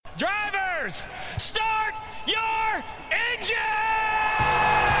drivers, start your engines!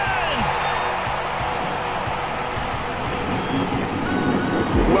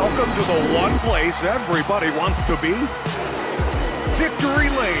 Welcome to the one place everybody wants to be. Victory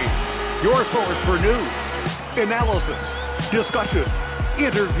Lane, your source for news, analysis, discussion,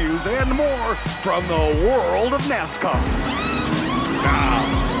 interviews, and more from the world of NASCAR. Now,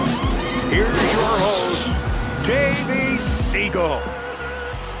 here's your host, Davey Siegel.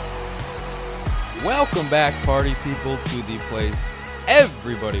 Welcome back, party people, to the place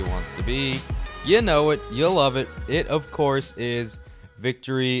everybody wants to be. You know it, you love it. It, of course, is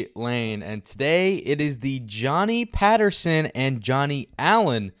Victory Lane. And today, it is the Johnny Patterson and Johnny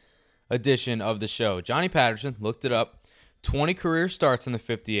Allen edition of the show. Johnny Patterson, looked it up, 20 career starts in the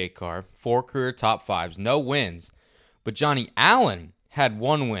 58 car, 4 career top 5s, no wins. But Johnny Allen had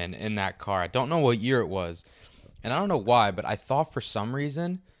 1 win in that car. I don't know what year it was, and I don't know why, but I thought for some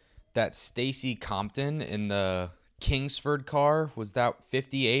reason that Stacy Compton in the Kingsford car was that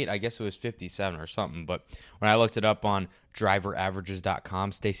 58. I guess it was 57 or something. But when I looked it up on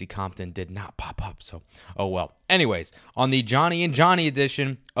driveraverages.com, Stacy Compton did not pop up. So, oh well. Anyways, on the Johnny and Johnny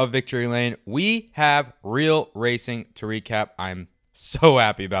edition of Victory Lane, we have real racing to recap. I'm so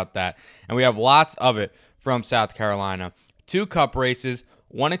happy about that. And we have lots of it from South Carolina. 2 Cup races,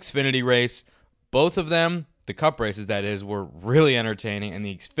 1 Xfinity race. Both of them, the Cup races that is, were really entertaining, and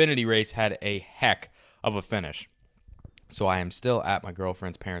the Xfinity race had a heck of a finish. So I am still at my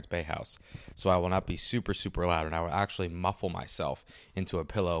girlfriend's parents' bay house, so I will not be super, super loud, and I will actually muffle myself into a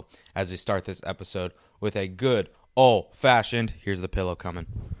pillow as we start this episode with a good old-fashioned, here's the pillow coming,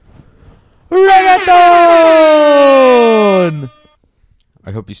 reggaeton!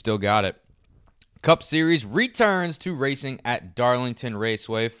 I hope you still got it. Cup Series returns to racing at Darlington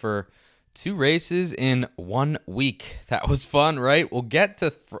Raceway for 2 races in 1 week. That was fun, right? We'll get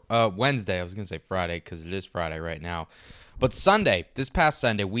to Wednesday. I was going to say Friday because it is Friday right now. But Sunday, this past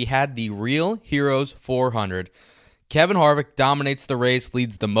Sunday, we had the Real Heroes 400. Kevin Harvick dominates the race,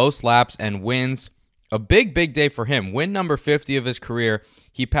 leads the most laps, and wins. A big, big day for him. Win number 50 of his career.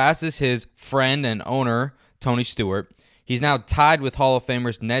 He passes his friend and owner, Tony Stewart. He's now tied with Hall of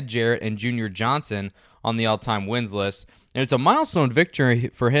Famers Ned Jarrett and Junior Johnson on the all-time wins list. And it's a milestone victory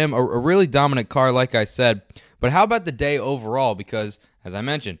for him, a really dominant car, like I said. But how about the day overall? Because, as I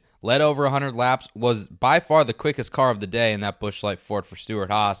mentioned, led over 100 laps, was by far the quickest car of the day in that Busch Light Ford for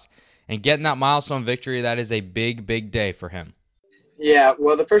Stewart-Haas. And getting that milestone victory, that is a big, big day for him. Yeah,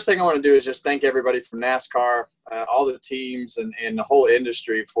 well, the first thing I want to do is just thank everybody from NASCAR, all the teams and the whole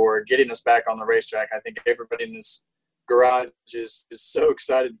industry for getting us back on the racetrack. I think everybody in this garage is so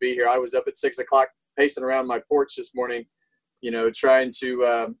excited to be here. I was up at 6 o'clock pacing around my porch this morning, trying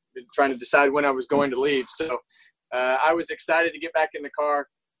to decide when I was going to leave. So I was excited to get back in the car.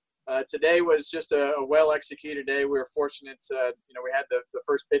 Today was just a well-executed day. We were fortunate to, we had the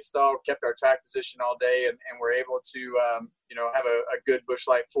first pit stall, kept our track position all day, and were able to, have a good Busch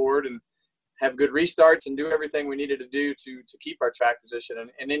Light Ford and have good restarts and do everything we needed to do to keep our track position.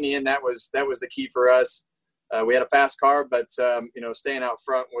 And in the end, that was the key for us. We had a fast car, but staying out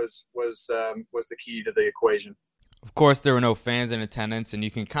front was the key to the equation. Of course, there were no fans in attendance, and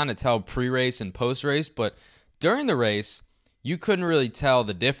you can kind of tell pre-race and post-race, but during the race, you couldn't really tell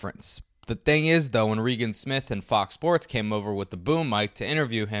the difference. The thing is, though, when Regan Smith and Fox Sports came over with the boom mic to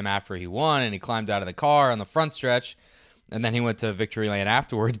interview him after he won, and he climbed out of the car on the front stretch, and then he went to Victory Lane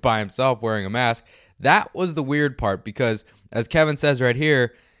afterwards by himself wearing a mask, that was the weird part, because, as Kevin says right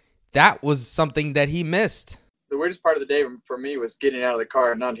here, that was something that he missed. The weirdest part of the day for me was getting out of the car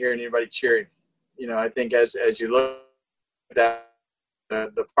and not hearing anybody cheering. I think as you look at that,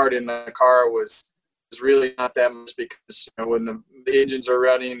 the part in the car was really not that much because, when the engines are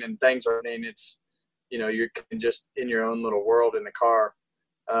running and things are running, it's, you're just in your own little world in the car.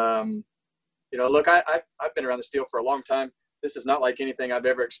 Look, I've been around the steel for a long time. This is not like anything I've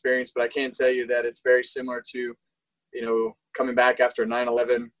ever experienced, but I can tell you that it's very similar to, coming back after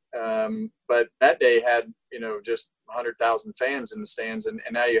 9/11. But that day had, just 100,000 fans in the stands, and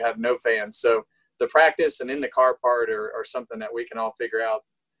now you have no fans. So the practice and in the car part are something that we can all figure out.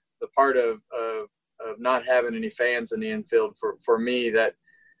 The part of not having any fans in the infield for me, that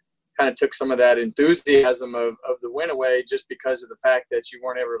kind of took some of that enthusiasm of the win away, just because of the fact that you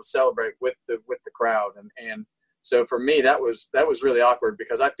weren't able to celebrate with the crowd. And so for me, that was really awkward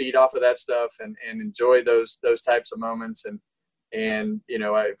because I feed off of that stuff and enjoy those types of moments. And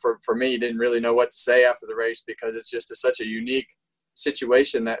for me, didn't really know what to say after the race because it's just such a unique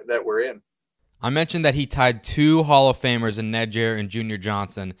situation that we're in. I mentioned that he tied 2 Hall of Famers in Ned Jarrett and Junior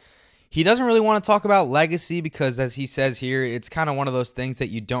Johnson. he doesn't really want to talk about legacy because, as he says here, it's kind of one of those things that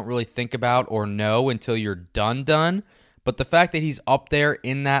you don't really think about or know until you're done. But the fact that he's up there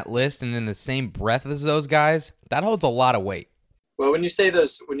in that list and in the same breath as those guys, that holds a lot of weight. Well, when you say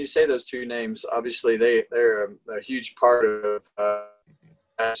those two names, obviously they're a huge part of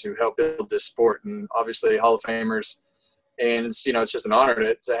guys who help build this sport, and obviously Hall of Famers. And it's just an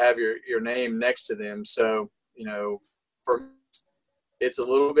honor to have your name next to them. So for me, it's a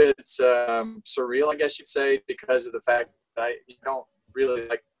little bit surreal, I guess you'd say, because of the fact that you don't really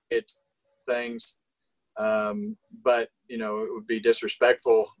like it things. But it would be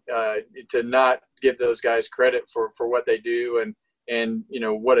disrespectful to not give those guys credit for what they do, and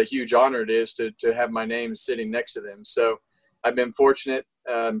what a huge honor it is to have my name sitting next to them. So I've been fortunate,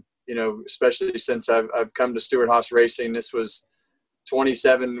 especially since I've come to Stewart-Haas Racing. This was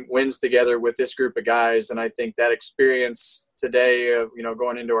 27 wins together with this group of guys, and I think that experience today of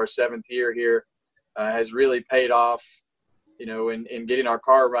going into our 7th year here has really paid off. In getting our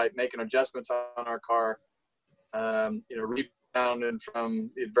car right, making adjustments on our car, rebounding from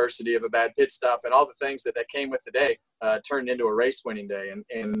the adversity of a bad pit stop, and all the things that came with the day turned into a race-winning day.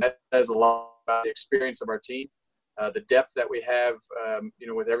 And that says a lot about the experience of our team, the depth that we have,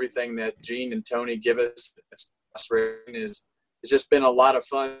 with everything that Gene and Tony give us. It's just been a lot of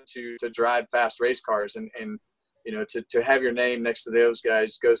fun to drive fast race cars, and to have your name next to those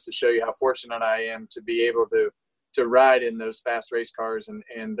guys goes to show you how fortunate I am to be able to ride in those fast race cars, and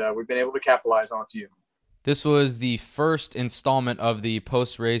we've been able to capitalize on a few. This was the first installment of the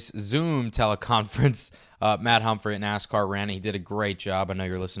post-race Zoom teleconference Matt Humphrey at NASCAR ran. He did a great job. I know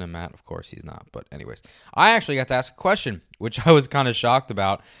you're listening, Matt. Of course he's not. But anyways, I actually got to ask a question, which I was kind of shocked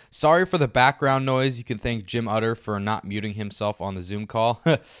about. Sorry for the background noise. You can thank Jim Utter for not muting himself on the Zoom call.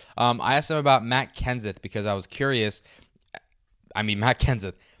 I asked him about Matt Kenseth because I was curious. Matt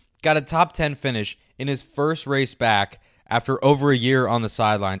Kenseth got a top 10 finish in his first race back after over a year on the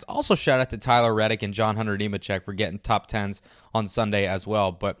sidelines. Also, shout out to Tyler Reddick and John Hunter Nemechek for getting top 10s on Sunday as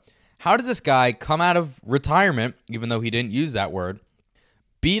well. But how does this guy come out of retirement, even though he didn't use that word,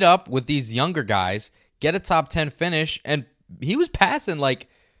 beat up with these younger guys, get a top 10 finish, and he was passing like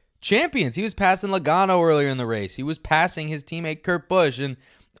champions. He was passing Logano earlier in the race. He was passing his teammate Kurt Busch, and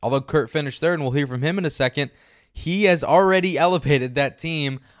although Kurt finished third, and we'll hear from him in a second, he has already elevated that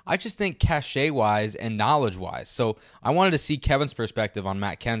team, I just think cachet-wise and knowledge-wise. So I wanted to see Kevin's perspective on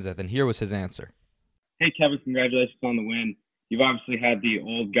Matt Kenseth, and here was his answer. Hey, Kevin, congratulations on the win. You've obviously had the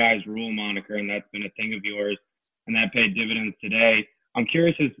old guys rule moniker, and that's been a thing of yours, and that paid dividends today. I'm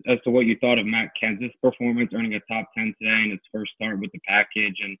curious as to what you thought of Matt Kenseth's performance, earning a top 10 today in his first start with the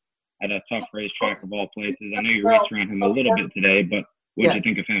package and at a tough racetrack of all places. I know you raced around him a little bit today, but what did you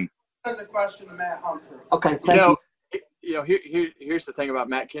think of him? Send the question to Matt Humphrey. Okay, thank you. Here's the thing about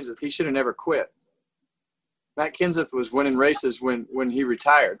Matt Kenseth. He should have never quit. Matt Kenseth was winning races when he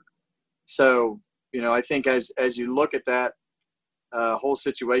retired. So, I think as you look at that whole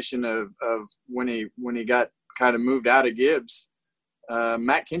situation of when he got kind of moved out of Gibbs,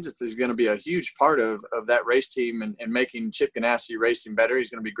 Matt Kenseth is going to be a huge part of that race team and making Chip Ganassi Racing better.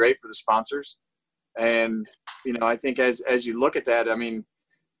 He's going to be great for the sponsors. And, I think as you look at that,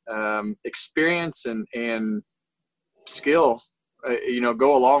 experience and skill,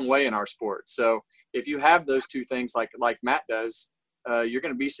 go a long way in our sport. So if you have those two things like Matt does, you're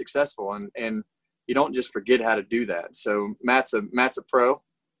going to be successful, and you don't just forget how to do that. So Matt's a pro,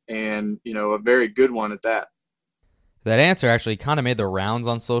 and a very good one at that. That answer actually kind of made the rounds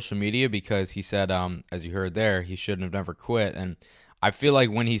on social media because he said, as you heard there, he shouldn't have never quit. And I feel like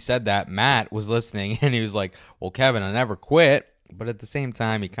when he said that, Matt was listening, and he was like, well, Kevin, I never quit. But at the same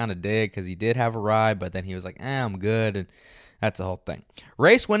time, he kind of did because he did have a ride, but then he was like, I'm good, and that's the whole thing.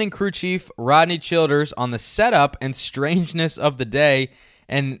 Race-winning crew chief Rodney Childers on the setup and strangeness of the day.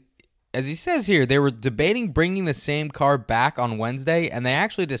 And as he says here, they were debating bringing the same car back on Wednesday, and they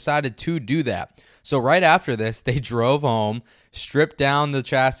actually decided to do that. So right after this, they drove home, stripped down the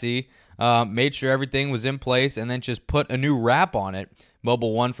chassis, made sure everything was in place, and then just put a new wrap on it,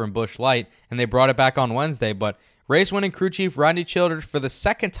 Mobile 1 from Busch Light, and they brought it back on Wednesday. But race-winning crew chief Rodney Childers for the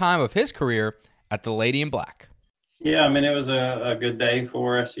second time of his career at the Lady in Black. Yeah, it was a good day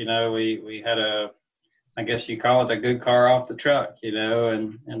for us. We had I guess you call it a good car off the truck,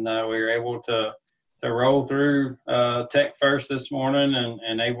 and we were able to roll through tech first this morning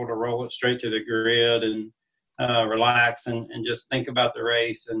and able to roll it straight to the grid and relax and just think about the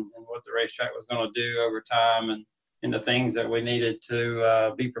race and what the racetrack was going to do over time and the things that we needed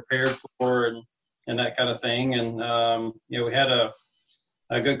to be prepared for and that kind of thing. And, we had a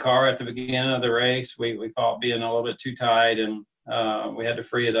good car at the beginning of the race. We thought being a little bit too tight and we had to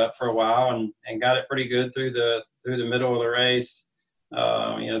free it up for a while and got it pretty good through the middle of the race.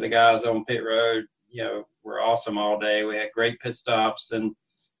 The guys on pit road, were awesome all day. We had great pit stops, and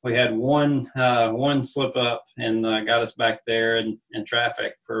we had one slip up and got us back there in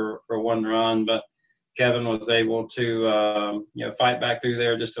traffic for one run. But Kevin was able to, fight back through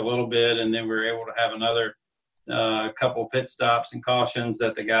there just a little bit, and then we were able to have another couple pit stops and cautions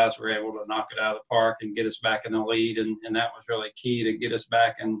that the guys were able to knock it out of the park and get us back in the lead. And that was really key to get us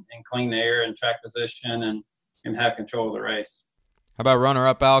back in clean air and track position and have control of the race. How about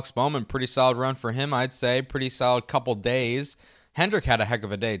runner-up Alex Bowman? Pretty solid run for him, I'd say. Pretty solid couple days. Hendrick had a heck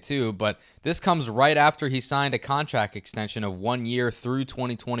of a day too, but this comes right after he signed a contract extension of 1 year through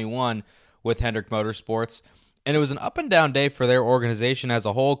 2021 with Hendrick Motorsports. And it was an up-and-down day for their organization as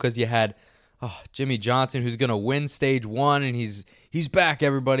a whole because you had Jimmy Johnson, who's going to win stage 1, and he's back,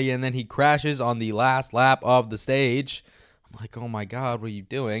 everybody, and then he crashes on the last lap of the stage. I'm like, oh my God, what are you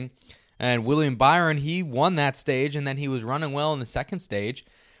doing? And William Byron, he won that stage, and then he was running well in the second stage,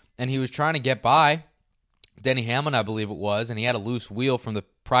 and he was trying to get by Denny Hamlin, I believe it was, and he had a loose wheel from the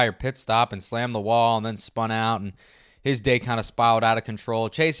prior pit stop and slammed the wall and then spun out, and his day kind of spiraled out of control.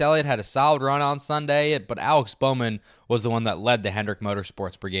 Chase Elliott had a solid run on Sunday, but Alex Bowman was the one that led the Hendrick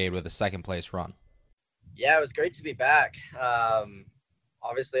Motorsports Brigade with a second-place run. Yeah, it was great to be back.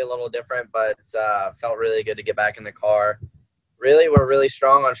 Obviously a little different, but felt really good to get back in the car. Really, we're really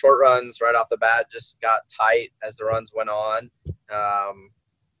strong on short runs right off the bat. Just got tight as the runs went on.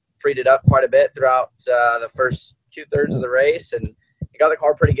 Freed it up quite a bit throughout the first 2/3 of the race, and got the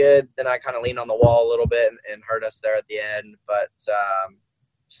car pretty good. Then I kind of leaned on the wall a little bit and hurt us there at the end, but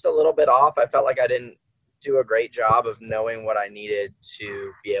just a little bit off. I felt like I didn't do a great job of knowing what I needed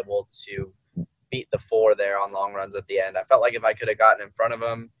to be able to beat the 4 there on long runs at the end. I felt like if I could have gotten in front of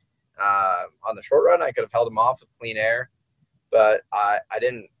him on the short run, I could have held him off with clean air, but I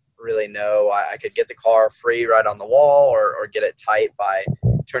didn't really know I could get the car free right on the wall or get it tight by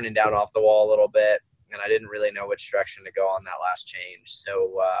turning down off the wall a little bit. And I didn't really know which direction to go on that last change.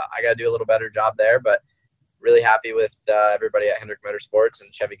 So I got to do a little better job there, but really happy with everybody at Hendrick Motorsports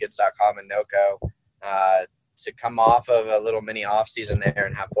and ChevyGoods.com and NOCO to come off of a little mini off season there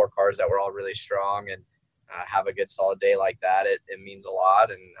and have 4 cars that were all really strong and have a good solid day like that. It means a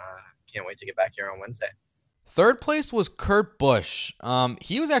lot, and can't wait to get back here on Wednesday. Third place was Kurt Busch.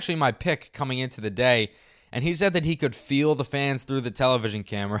 He was actually my pick coming into the day, and he said that he could feel the fans through the television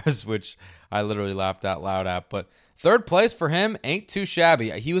cameras, which I literally laughed out loud at. But third place for him ain't too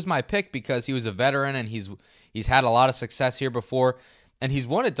shabby. He was my pick because he was a veteran, and he's had a lot of success here before, and he's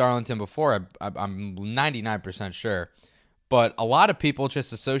won at Darlington before, I'm 99% sure. But a lot of people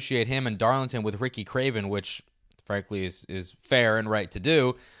just associate him and Darlington with Ricky Craven, which frankly is fair and right to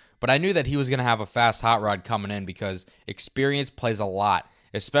do. But I knew that he was going to have a fast hot rod coming in because experience plays a lot,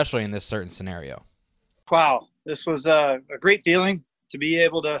 especially in this certain scenario. Wow, this was a great feeling to be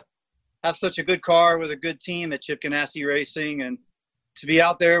able to have such a good car with a good team at Chip Ganassi Racing, and to be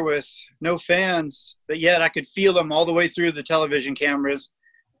out there with no fans, but yet I could feel them all the way through the television cameras,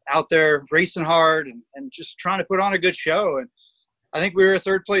 out there racing hard and just trying to put on a good show. And I think we were a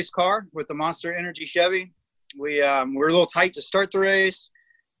third place car with the Monster Energy Chevy. We were a little tight to start the race,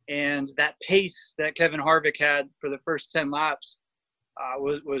 and that pace that Kevin Harvick had for the first 10 laps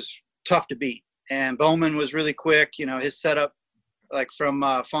was tough to beat. And Bowman was really quick. His setup, like from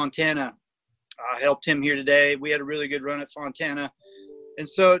Fontana, helped him here today. We had a really good run at Fontana. And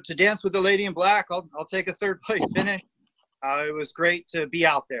so to dance with the lady in black, I'll take a third place finish. It was great to be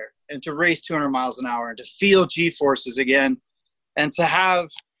out there and to race 200 miles an hour and to feel G-forces again and to have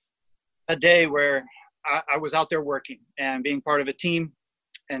a day where I was out there working and being part of a team.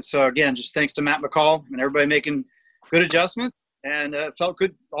 And so, again, just thanks to Matt McCall and everybody making good adjustments, and it felt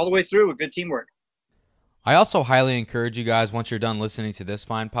good all the way through with good teamwork. I also highly encourage you guys, once you're done listening to this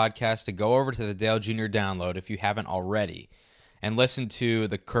fine podcast, to go over to the Dale Jr. download if you haven't already and listen to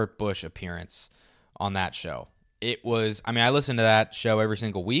the Kurt Busch appearance on that show. It was, I listen to that show every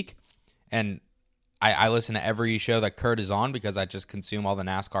single week, and I listen to every show that Kurt is on because I just consume all the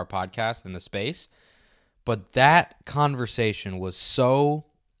NASCAR podcasts in the space. But that conversation was so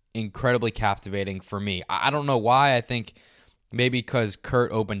incredibly captivating for me. I don't know why. I think maybe because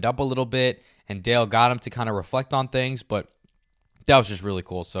Kurt opened up a little bit and Dale got him to kind of reflect on things, but that was just really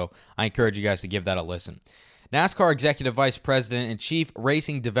cool. So I encourage you guys to give that a listen. NASCAR Executive Vice President and Chief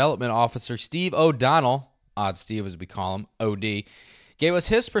Racing Development Officer Steve O'Donnell, Odd Steve as we call him, OD, gave us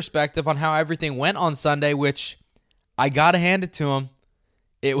his perspective on how everything went on Sunday, which I got to hand it to him.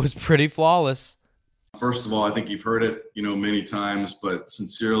 It was pretty flawless. First of all, I think you've heard it, many times, but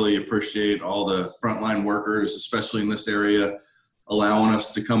sincerely appreciate all the frontline workers, especially in this area, allowing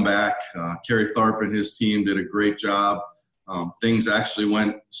us to come back. Kerry Tharp and his team did a great job. Things actually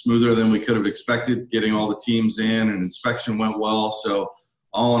went smoother than we could have expected, getting all the teams in, and inspection went well. So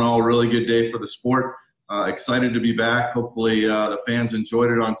all in all, really good day for the sport. Excited to be back. Hopefully the fans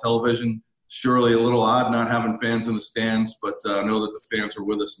enjoyed it on television. Surely a little odd not having fans in the stands, but know that the fans were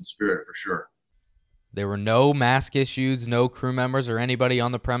with us in spirit for sure. There were no mask issues, no crew members or anybody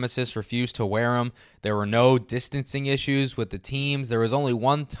on the premises refused to wear them. There were no distancing issues with the teams. There was only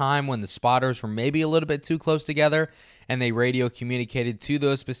one time when the spotters were maybe a little bit too close together, and they radio communicated to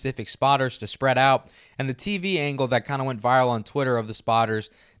those specific spotters to spread out. And the TV angle that kind of went viral on Twitter of the spotters,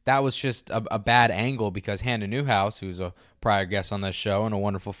 that was just a bad angle because Hannah Newhouse, who's a prior guest on this show and a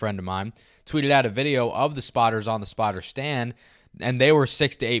wonderful friend of mine, tweeted out a video of the spotters on the spotter stand, and they were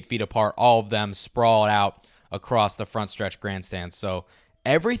 6 to 8 feet apart, all of them sprawled out across the front stretch grandstands. So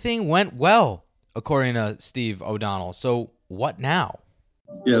everything went well, according to Steve O'Donnell. So what now?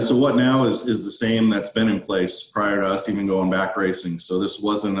 Yeah, so what now is the same that's been in place prior to us even going back racing. So this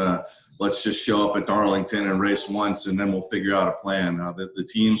wasn't a let's just show up at Darlington and race once and then we'll figure out a plan. The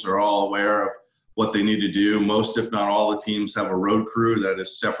teams are all aware of what they need to do. Most, if not all, the teams have a road crew that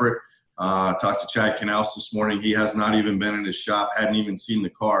is separate. Talked to Chad Knaus this morning. He has not even been in his shop, hadn't even seen the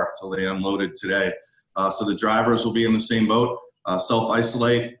car until they unloaded today. So the drivers will be in the same boat,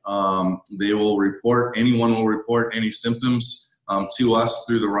 self-isolate. They will report, anyone will report any symptoms to us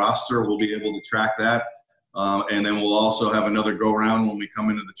through the roster. We'll be able to track that. And then we'll also have another go-around when we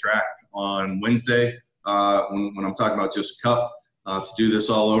come into the track on Wednesday, when I'm talking about just Cup, to do this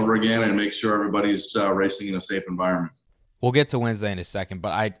all over again and make sure everybody's racing in a safe environment. We'll get to Wednesday in a second,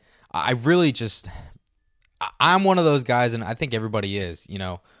 but I really just, I'm one of those guys, and I think everybody is,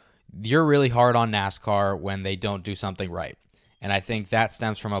 you're really hard on NASCAR when they don't do something right. And I think that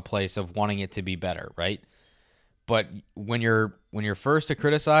stems from a place of wanting it to be better, right? But when you're first to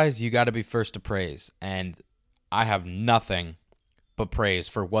criticize, you got to be first to praise. And I have nothing but praise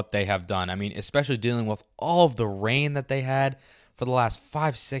for what they have done. I mean, especially dealing with all of the rain that they had for the last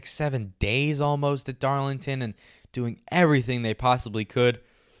 5, 6, 7 days almost at Darlington, and doing everything they possibly could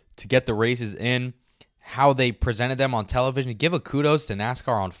to get the races in, how they presented them on television. Give a kudos to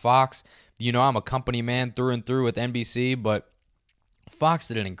NASCAR on Fox. I'm a company man through and through with NBC, but Fox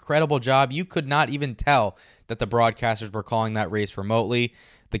did an incredible job. You could not even tell that the broadcasters were calling that race remotely.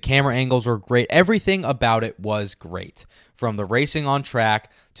 The camera angles were great. Everything about it was great. From the racing on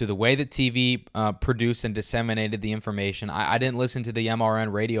track to the way that TV produced and disseminated the information. I didn't listen to the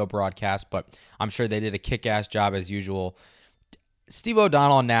MRN radio broadcast, but I'm sure they did a kick-ass job as usual. Steve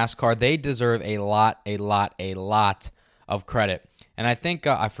O'Donnell and NASCAR, they deserve a lot of credit. And I think,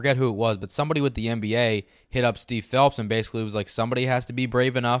 I forget who it was, but somebody with the NBA hit up Steve Phelps and basically was like, somebody has to be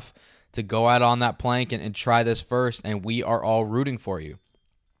brave enough to go out on that plank and try this first, and we are all rooting for you.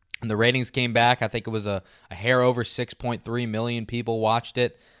 And the ratings came back. I think it was a hair over 6.3 million people watched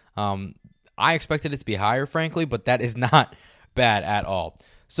it. I expected it to be higher, frankly, but that is not bad at all.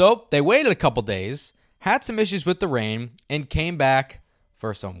 So they waited a couple days, had some issues with the rain, and came back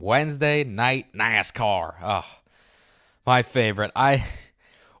for some Wednesday Night NASCAR. Oh, my favorite.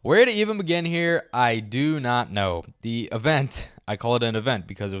 Where to even begin here, I do not know. The event, I call it an event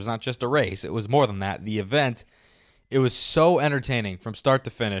because it was not just a race. It was more than that. The event, it was so entertaining from start to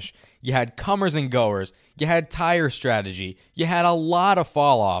finish. You had comers and goers. You had tire strategy. You had a lot of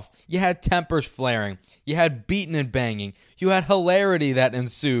fall off. You had tempers flaring. You had beating and banging. You had hilarity that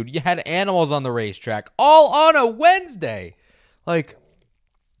ensued. You had animals on the racetrack, all on a Wednesday. Like,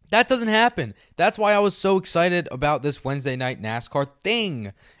 that doesn't happen. That's why I was so excited about this Wednesday Night NASCAR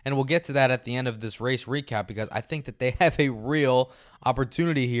thing. And we'll get to that at the end of this race recap because I think that they have a real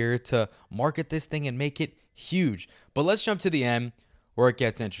opportunity here to market this thing and make it huge. But let's jump to the end where it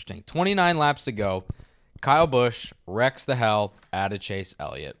gets interesting. 29 laps to go. Kyle Busch wrecks the hell out of Chase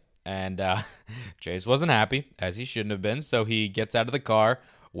Elliott. And Chase wasn't happy, as he shouldn't have been, so he gets out of the car,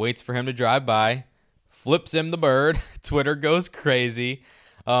 waits for him to drive by, flips him the bird. Twitter goes crazy.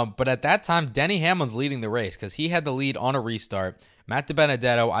 But at that time, Denny Hamlin's leading the race because he had the lead on a restart. Matt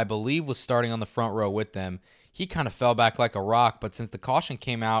DiBenedetto, I believe, was starting on the front row with them. He kind of fell back like a rock, but since the caution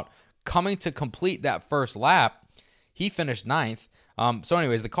came out, coming to complete that first lap, he finished 9th. So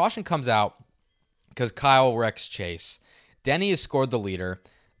anyways, the caution comes out because Kyle wrecks Chase. Denny has scored the leader.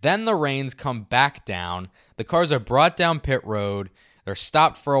 Then the rains come back down. The cars are brought down pit road. They're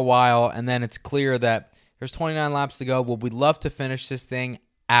stopped for a while, and then it's clear that there's 29 laps to go. Will we love to finish this thing?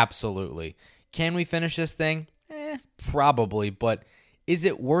 Absolutely. Can we finish this thing? Probably, but is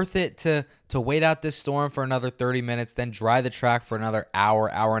it worth it to wait out this storm for another 30 minutes, then dry the track for another hour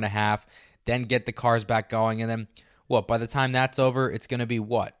and a half, then get the cars back going, and then by the time that's over, it's going to be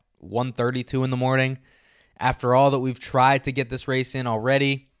 1:32 in the morning? After all that we've tried to get this race in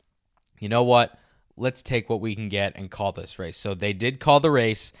already, you know what? Let's take what we can get and call this race. So they did call the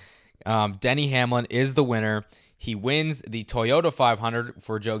race. Denny Hamlin is the winner. He wins the Toyota 500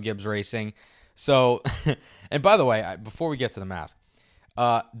 for Joe Gibbs Racing. So, and by the way, before we get to the mask,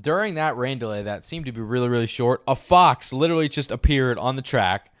 during that rain delay that seemed to be really, really short, a fox literally just appeared on the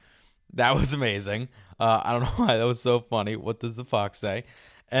track. That was amazing. I don't know why that was so funny. What does the fox say?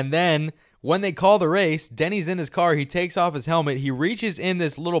 And then when they call the race, Denny's in his car. He takes off his helmet. He reaches in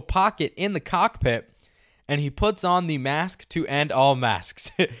this little pocket in the cockpit, and he puts on the mask to end all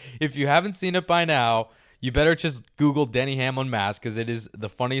masks. If you haven't seen it by now, you better just Google Denny Hamlin mask, because it is the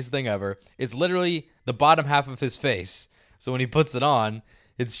funniest thing ever. It's literally the bottom half of his face. So when he puts it on,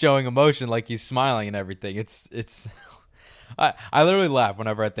 it's showing emotion, like he's smiling and everything. It's I literally laugh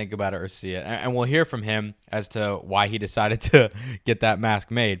whenever I think about it or see it. And we'll hear from him as to why he decided to get that mask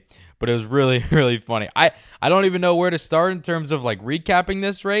made. But it was really, really funny. I don't even know where to start in terms of like recapping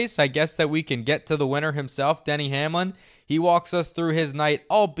this race. I guess that we can get to the winner himself, Denny Hamlin. He walks us through his night,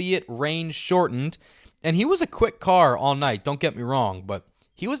 albeit rain shortened. And he was a quick car all night, don't get me wrong, but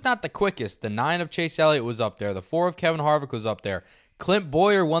he was not the quickest. The 9 of Chase Elliott was up there. The 4 of Kevin Harvick was up there. Clint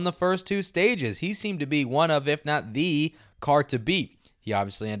Boyer won the first 2 stages. He seemed to be one of, if not the car to beat. He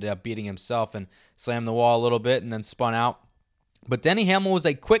obviously ended up beating himself and slammed the wall a little bit and then spun out. But Denny Hamlin was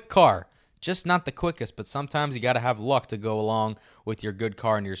a quick car, just not the quickest. But sometimes you got to have luck to go along with your good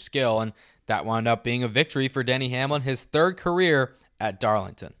car and your skill. And that wound up being a victory for Denny Hamlin, his 3rd career at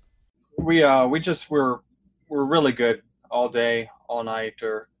Darlington. We're really good all day, all night,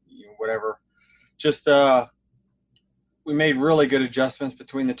 or whatever. Just we made really good adjustments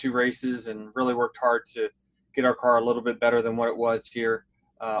between the 2 races and really worked hard to get our car a little bit better than what it was here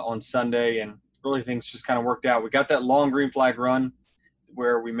on Sunday, and really things just kind of worked out. We got that long green flag run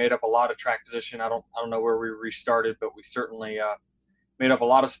where we made up a lot of track position. I don't know where we restarted, but we certainly made up a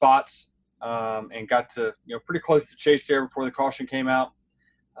lot of spots and got to pretty close to Chase there before the caution came out.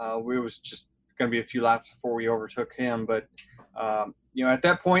 We was just going to be a few laps before we overtook him, but at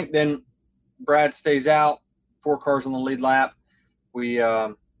that point, then Brad stays out, 4 cars on the lead lap.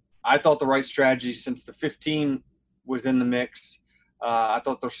 I thought the right strategy, since the 15 was in the mix, I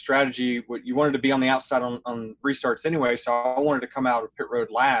thought the strategy, you wanted to be on the outside on restarts anyway, so I wanted to come out of pit road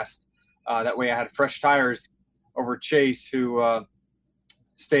last. That way I had fresh tires over Chase, who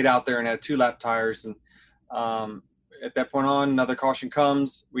stayed out there and had 2-lap tires. And at that point on, another caution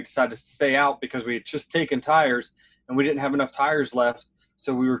comes. We decided to stay out because we had just taken tires and we didn't have enough tires left.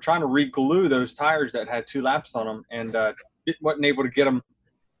 So we were trying to re-glue those tires that had 2 laps on them, and wasn't able to get them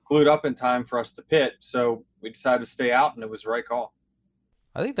glued up in time for us to pit. So we decided to stay out, and it was the right call.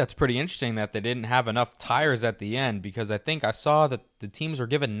 I think that's pretty interesting that they didn't have enough tires at the end, because I think I saw that the teams were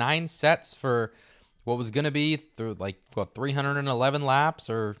given 9 sets for what was going to be through 311 laps,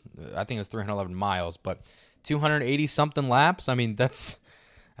 or I think it was 311 miles, but 280 something laps. I mean, that's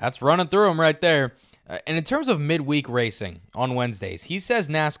running through them right there. And in terms of midweek racing on Wednesdays, he says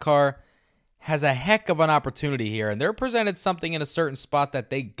NASCAR has a heck of an opportunity here, and they're presented something in a certain spot that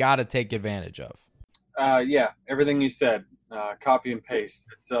they got to take advantage of. Yeah, everything you said, copy and paste.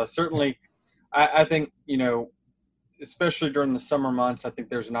 It's, certainly, I think, especially during the summer months, I think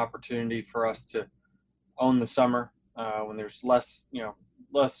there's an opportunity for us to own the summer when there's less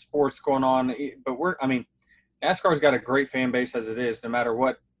sports going on. But NASCAR's got a great fan base as it is. No matter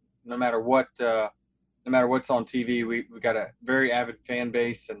what's on TV, we've got a very avid fan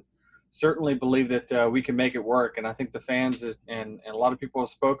base, and certainly believe that we can make it work. And I think the fans and a lot of people have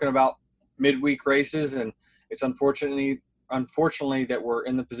spoken about midweek races, and it's unfortunately that we're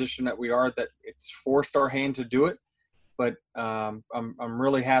in the position that we are, that it's forced our hand to do it. But I'm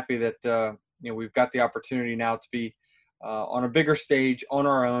really happy that we've got the opportunity now to be on a bigger stage on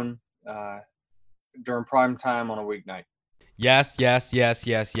our own during prime time on a weeknight. Yes.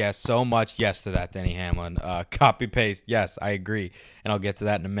 So much yes to that, Denny Hamlin. Copy paste. Yes, I agree. And I'll get to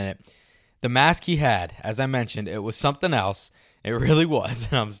that in a minute. The mask he had, as I mentioned, it was something else. It really was.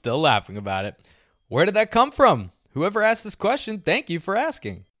 And I'm still laughing about it. Where did that come from? Whoever asked this question, thank you for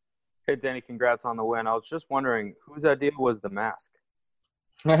asking. Hey, Denny, congrats on the win. I was just wondering, whose idea was the mask?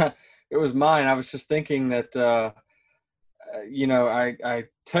 It was mine. I was just thinking that, I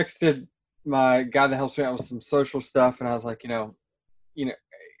texted my guy that helps me out with some social stuff, and I was like,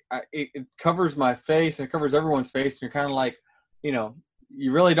 it covers my face and it covers everyone's face, and you're kind of like,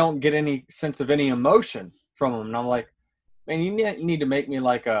 you really don't get any sense of any emotion from them. And I'm like, man, you need to make me you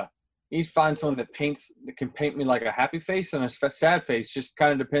need to find someone that can paint me like a happy face and a sad face. Just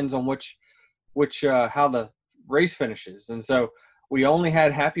kind of depends on which how the race finishes. And so we only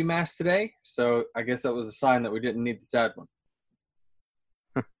had happy mass today. So I guess that was a sign that we didn't need the sad one.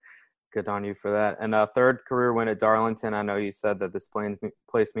 Good on you for that. And third career win at Darlington. I know you said that this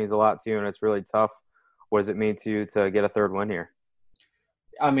place means a lot to you, and it's really tough. What does it mean to you to get a third win here?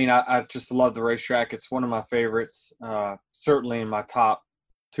 I mean, I just love the racetrack. It's one of my favorites, certainly in my top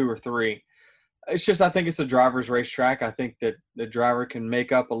 2 or 3. It's just, I think it's a driver's racetrack. I think that the driver can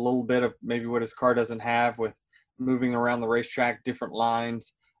make up a little bit of maybe what his car doesn't have with moving around the racetrack, different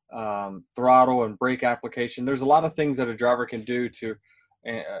lines, throttle and brake application. There's a lot of things that a driver can do to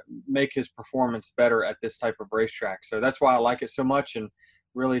make his performance better at this type of racetrack. So that's why I like it so much. And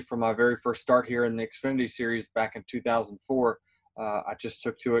really, from my very first start here in the Xfinity Series back in 2004, I just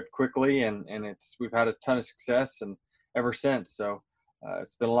took to it quickly, and we've had a ton of success and ever since. So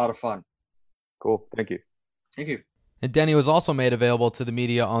it's been a lot of fun. Cool. Thank you. Thank you. And Denny was also made available to the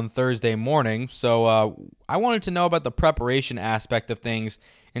media on Thursday morning, so I wanted to know about the preparation aspect of things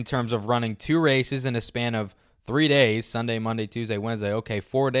in terms of running 2 races in a span of 3 days, Sunday, Monday, Tuesday, Wednesday. Okay,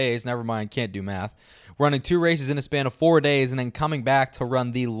 4 days. Never mind, can't do math. Running 2 races in a span of 4 days and then coming back to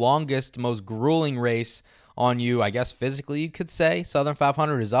run the longest, most grueling race on you, I guess physically you could say. Southern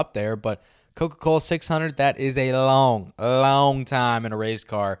 500 is up there, but Coca-Cola 600, that is a long time in a race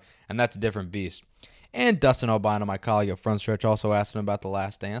car, and that's a different beast. And Dustin O'Bino, my colleague at Front Stretch, also asked him about The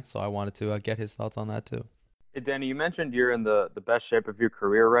Last Dance, so I wanted to get his thoughts on that too. Hey, Denny, you mentioned you're in the best shape of your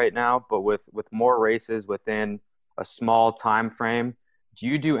career right now, but with more races within a small time frame, do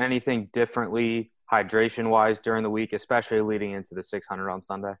you do anything differently hydration-wise during the week, especially leading into the 600 on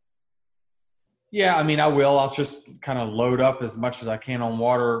Sunday? Yeah, I mean, I will. I'll just kind of load up as much as I can on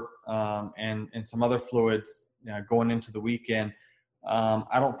water and some other fluids going into the weekend.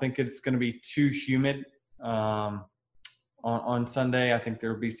 I don't think it's going to be too humid on Sunday. I think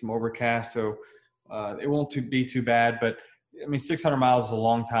there will be some overcast, so it won't be too bad. But, I mean, 600 miles is a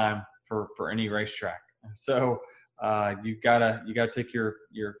long time for any racetrack. So you gotta take your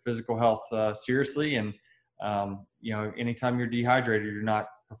physical health seriously, and anytime you're dehydrated, you're not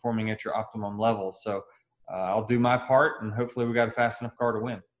performing at your optimum level. So I'll do my part, and hopefully we got a fast enough car to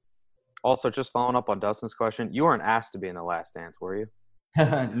win. Also, just following up on Dustin's question, you weren't asked to be in The Last Dance, were you?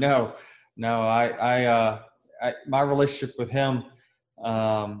 No. I my relationship with him,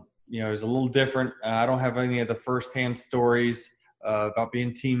 is a little different. I don't have any of the firsthand stories about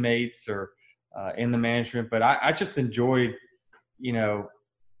being teammates or in the management, but I just enjoyed, the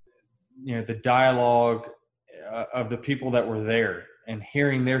dialogue of the people that were there and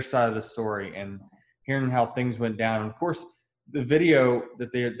hearing their side of the story and hearing how things went down. And of course, the video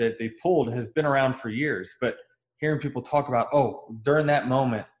that they pulled has been around for years, but hearing people talk about, during that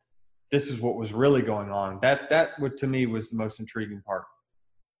moment, this is what was really going on. That to me was the most intriguing part.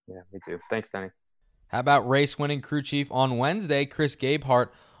 Yeah, me too. Thanks, Denny. How about race-winning crew chief on Wednesday, Chris Gabehart,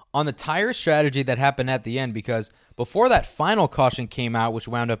 on the tire strategy that happened at the end? Because before that final caution came out, which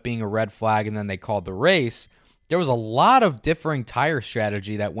wound up being a red flag, and then they called the race, there was a lot of differing tire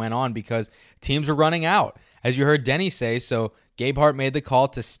strategy that went on because teams were running out, as you heard Denny say. So Gabehart made the call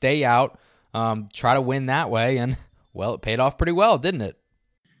to stay out, try to win that way, and, well, it paid off pretty well, didn't it?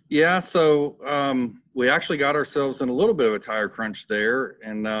 Yeah, so we actually got ourselves in a little bit of a tire crunch there,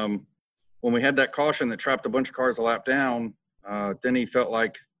 and when we had that caution that trapped a bunch of cars a lap down, Denny felt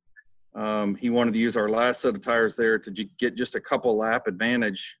like he wanted to use our last set of tires there to get just a couple lap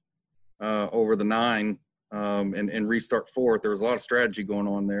advantage over the 9 and restart 4th. There was a lot of strategy going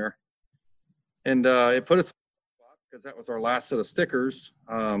on there, and it put us because that was our last set of stickers,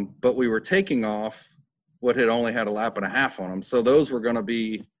 but we were taking off what had only had a lap and a half on them. So those were going to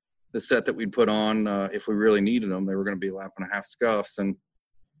be the set that we'd put on if we really needed them. They were going to be lap and a half scuffs. And,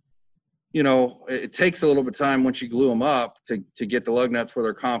 it takes a little bit of time once you glue them up to get the lug nuts where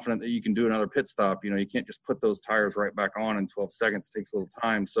they're confident that you can do another pit stop. You can't just put those tires right back on in 12 seconds. It takes a little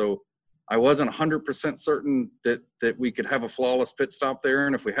time. So I wasn't 100% certain that we could have a flawless pit stop there.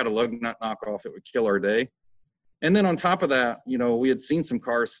 And if we had a lug nut knockoff, it would kill our day. And then on top of that, we had seen some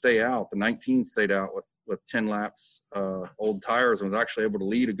cars stay out. The 19 stayed out with 10 laps, old tires, and was actually able to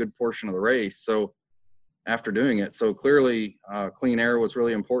lead a good portion of the race. So after doing it, so clearly clean air was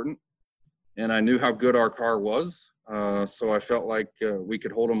really important. And I knew how good our car was. So I felt like we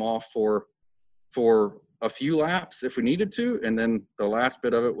could hold them off for a few laps if we needed to. And then the last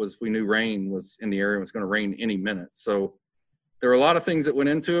bit of it was we knew rain was in the area. It was going to rain any minute. So there were a lot of things that went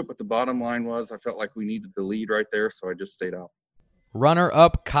into it, but the bottom line was I felt like we needed the lead right there, so I just stayed out.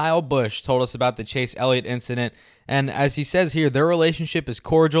 Runner-up Kyle Busch told us about the Chase Elliott incident, and as he says here, their relationship is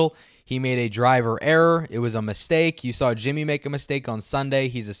cordial. He made a driver error. It was a mistake. You saw Jimmy make a mistake on Sunday.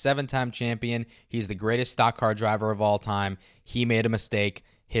 He's a 7-time champion. He's the greatest stock car driver of all time. He made a mistake.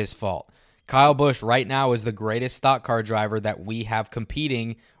 His fault. Kyle Busch right now is the greatest stock car driver that we have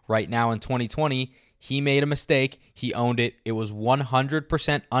competing right now in 2020. He made a mistake. He owned it. It was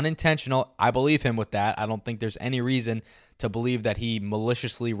 100% unintentional. I believe him with that. I don't think there's any reason to believe that he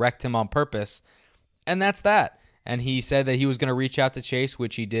maliciously wrecked him on purpose. And that's that. And he said that he was going to reach out to Chase,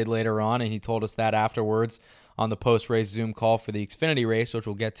 which he did later on, and he told us that afterwards on the post-race Zoom call for the Xfinity race, which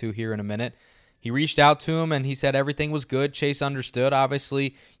we'll get to here in a minute. He reached out to him, and he said everything was good. Chase understood.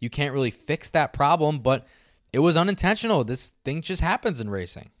 Obviously, you can't really fix that problem, but it was unintentional. This thing just happens in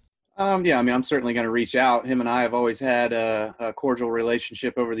racing. Yeah, I mean, I'm certainly going to reach out. Him and I have always had a cordial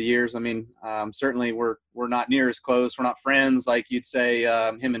relationship over the years. I mean, certainly we're not near as close. We're not friends like you'd say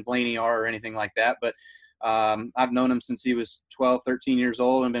him and Blaney are or anything like that, but I've known him since he was 12, 13 years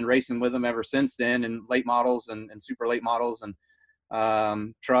old and been racing with him ever since then, in late models and super late models and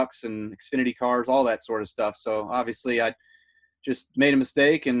trucks and Xfinity cars, all that sort of stuff. So obviously I just made a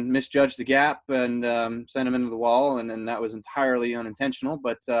mistake and misjudged the gap and sent him into the wall, and that was entirely unintentional.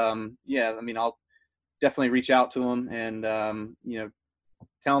 But yeah, I mean, I'll definitely reach out to him and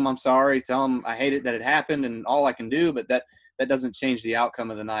tell him I'm sorry, tell him I hate it that it happened and all I can do, but that doesn't change the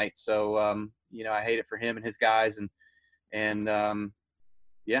outcome of the night. So I hate it for him and his guys, and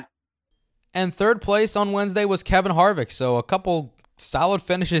yeah. And third place on Wednesday was Kevin Harvick. So a couple solid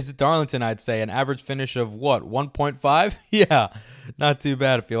finishes at Darlington, I'd say. An average finish of what, 1.5? Yeah, not too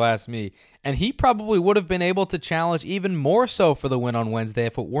bad if you'll ask me. And he probably would have been able to challenge even more so for the win on Wednesday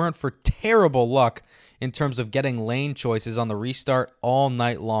if it weren't for terrible luck in terms of getting lane choices on the restart all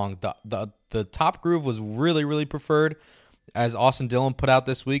night long. The top groove was really, really preferred. As Austin Dillon put out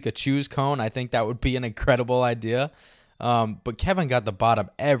this week, a choose cone. I think that would be an incredible idea. But Kevin got the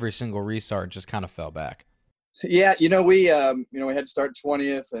bottom every single restart and just kind of fell back. Yeah, we had to start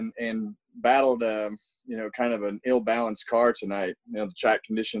 20th and battled, kind of an ill-balanced car tonight. The track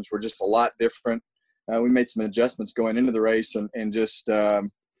conditions were just a lot different. We made some adjustments going into the race and just,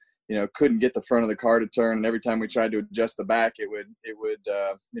 couldn't get the front of the car to turn. And every time we tried to adjust the back, it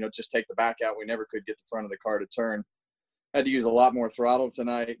would just take the back out. We never could get the front of the car to turn. I had to use a lot more throttle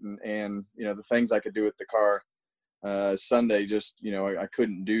tonight and the things I could do with the car Sunday just I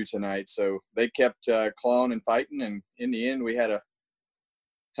couldn't do tonight. So they kept clawing and fighting, and in the end we had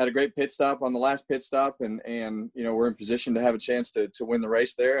a great pit stop on the last pit stop, and we're in position to have a chance to win the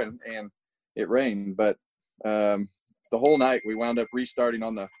race there, and it rained, but the whole night we wound up restarting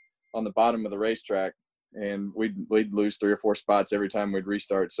on the bottom of the racetrack, and we'd lose 3 or 4 spots every time we'd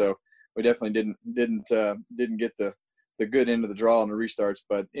restart. So we definitely didn't get the good end of the draw on the restarts,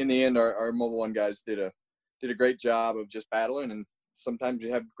 but in the end our Mobile One guys did a great job of just battling, and sometimes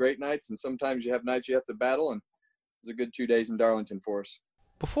you have great nights and sometimes you have nights you have to battle, and it was a good 2 days in Darlington for us.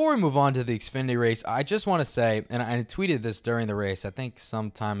 Before we move on to the Xfinity race, I just want to say, and I tweeted this during the race, I think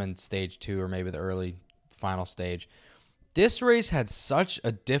sometime in stage 2 or maybe the early final stage, this race had such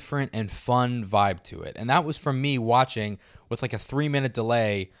a different and fun vibe to it, and that was from me watching with like a 3-minute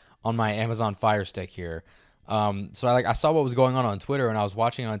delay on my Amazon Fire Stick here. So I saw what was going on Twitter and I was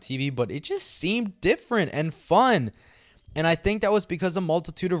watching it on TV, but it just seemed different and fun. And I think that was because of a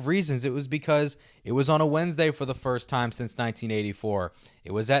multitude of reasons. It was because it was on a Wednesday for the first time since 1984.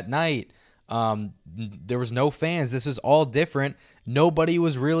 It was at night. There was no fans. This was all different. Nobody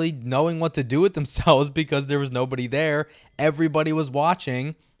was really knowing what to do with themselves because there was nobody there. Everybody was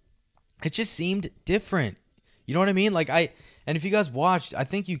watching. It just seemed different. You know what I mean? And if you guys watched, I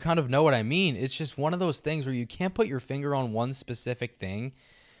think you kind of know what I mean. It's just one of those things where you can't put your finger on one specific thing,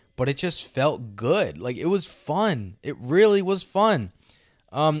 but it just felt good. Like, it was fun. It really was fun.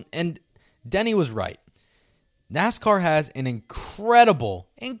 And Denny was right. NASCAR has an incredible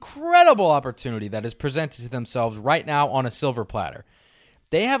opportunity that is presented to themselves right now on a silver platter.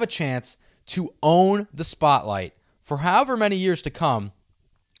 They have a chance to own the spotlight for however many years to come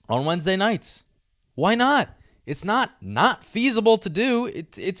on Wednesday nights. Why not? It's not feasible to do.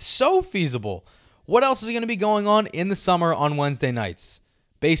 It's so feasible. What else is going to be going on in the summer on Wednesday nights?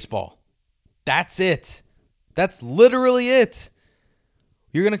 Baseball. That's it. That's literally it.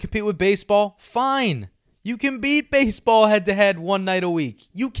 You're going to compete with baseball? Fine. You can beat baseball head-to-head one night a week.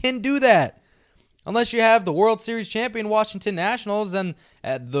 You can do that. Unless you have the World Series champion Washington Nationals and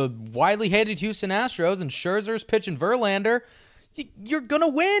the widely hated Houston Astros and Scherzer's pitching Verlander, you're going to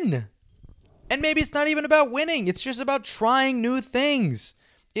win. And maybe it's not even about winning. It's just about trying new things.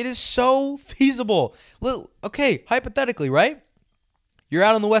 It is so feasible. Okay, hypothetically, right? You're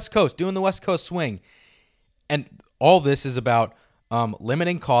out on the West Coast doing the West Coast swing. And all this is about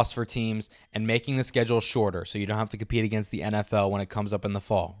limiting costs for teams and making the schedule shorter so you don't have to compete against the NFL when it comes up in the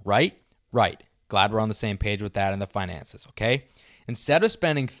fall, right? Right. Glad we're on the same page with that and the finances, okay? Instead of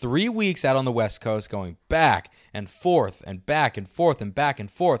spending 3 weeks out on the West Coast going back and forth and back and forth and back and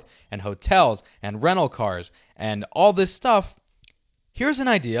forth and hotels and rental cars and all this stuff, here's an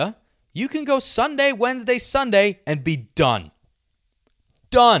idea. You can go Sunday, Wednesday, Sunday and be done.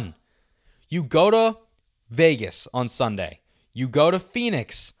 Done. You go to Vegas on Sunday. You go to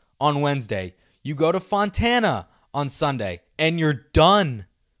Phoenix on Wednesday. You go to Fontana on Sunday and you're done.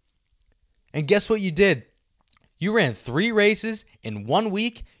 And guess what you did? You ran 3 races in 1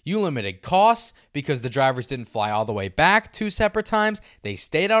 week. You limited costs because the drivers didn't fly all the way back 2 separate times. They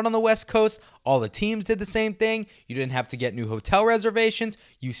stayed out on the West Coast. All the teams did the same thing. You didn't have to get new hotel reservations.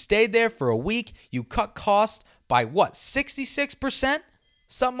 You stayed there for a week. You cut costs by 66%?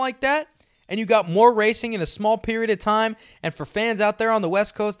 Something like that. And you got more racing in a small period of time. And for fans out there on the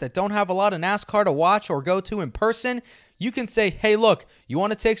West Coast that don't have a lot of NASCAR to watch or go to in person, you can say, hey, look, you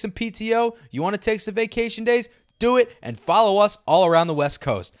want to take some PTO? You want to take some vacation days? Do it and follow us all around the West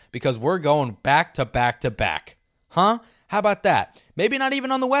Coast because we're going back to back to back. Huh? How about that? Maybe not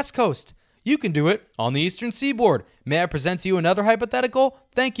even on the West Coast. You can do it on the Eastern Seaboard. May I present to you another hypothetical?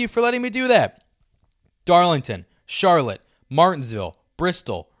 Thank you for letting me do that. Darlington, Charlotte, Martinsville,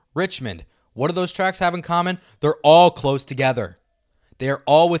 Bristol, Richmond. What do those tracks have in common? They're all close together. They are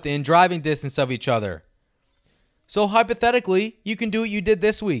all within driving distance of each other. So hypothetically, you can do what you did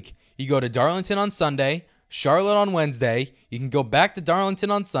this week. You go to Darlington on Sunday, Charlotte on Wednesday. You can go back to Darlington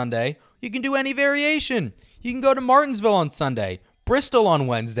on Sunday. You can do any variation. You can go to Martinsville on Sunday, Bristol on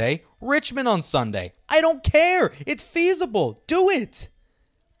Wednesday, Richmond on Sunday. I don't care. It's feasible. Do it.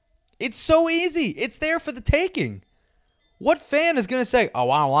 It's so easy. It's there for the taking. What fan is going to say, oh,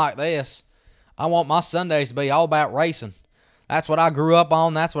 I don't like this. I want my Sundays to be all about racing. That's what I grew up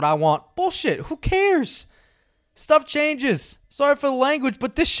on. That's what I want. Bullshit. Who cares? Stuff changes. Sorry for the language,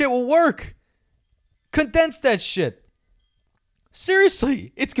 but this shit will work. Condense that shit.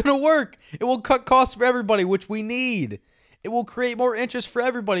 Seriously, it's going to work. It will cut costs for everybody, which we need. It will create more interest for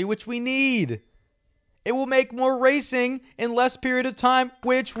everybody, which we need. It will make more racing in less period of time,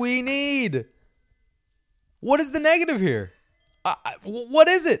 which we need. What is the negative here? What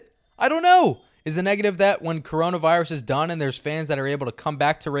is it? I don't know. Is the negative that when coronavirus is done and there's fans that are able to come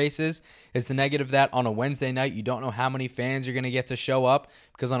back to races? Is the negative that on a Wednesday night you don't know how many fans you're going to get to show up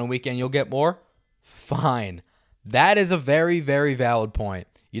because on a weekend you'll get more? Fine. That is a very, very valid point.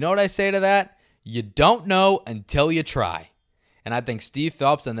 You know what I say to that? You don't know until you try. And I think Steve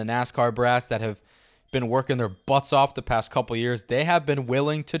Phelps and the NASCAR brass that have been working their butts off the past couple of years, they have been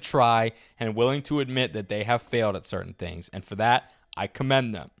willing to try and willing to admit that they have failed at certain things. And for that, I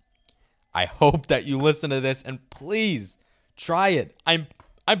commend them. I hope that you listen to this and please try it. I'm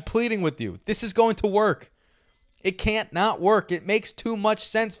pleading with you. This is going to work. It can't not work. It makes too much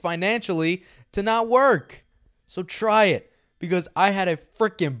sense financially to not work. So try it because I had a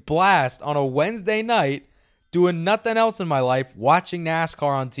freaking blast on a Wednesday night doing nothing else in my life, watching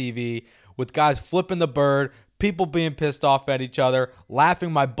NASCAR on TV with guys flipping the bird, people being pissed off at each other,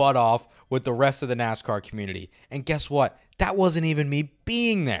 laughing my butt off with the rest of the NASCAR community. And guess what? That wasn't even me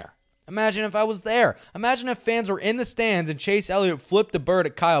being there. Imagine if I was there. Imagine if fans were in the stands and Chase Elliott flipped the bird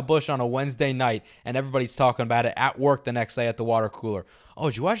at Kyle Busch on a Wednesday night and everybody's talking about it at work the next day at the water cooler. Oh,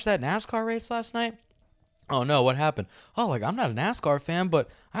 did you watch that NASCAR race last night? Oh, no, what happened? Oh, I'm not a NASCAR fan, but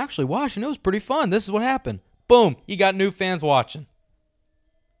I actually watched and it was pretty fun. This is what happened. Boom, you got new fans watching.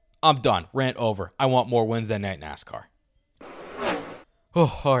 I'm done. Rant over. I want more Wednesday Night NASCAR.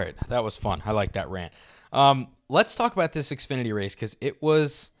 Oh, all right. That was fun. I like that rant. Let's talk about this Xfinity race because it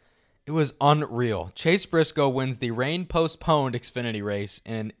was unreal. Chase Briscoe wins the rain-postponed Xfinity race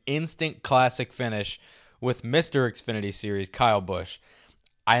in an instant classic finish with Mr. Xfinity Series, Kyle Busch.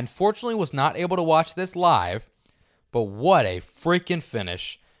 I unfortunately was not able to watch this live, but what a freaking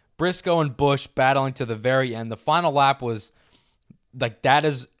finish. Briscoe and Busch battling to the very end. The final lap was like that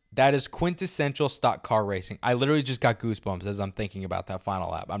is quintessential stock car racing. I literally just got goosebumps as I'm thinking about that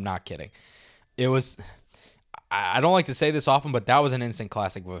final lap. I'm not kidding. It was, I don't like to say this often, but that was an instant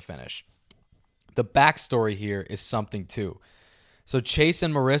classic of a finish. The backstory here is something too. So Chase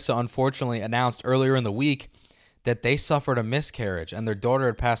and Marissa unfortunately announced earlier in the week that they suffered a miscarriage and their daughter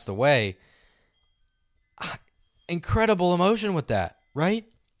had passed away. Incredible emotion with that, right?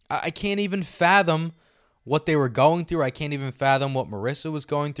 I can't even fathom what they were going through. I can't even fathom what Marissa was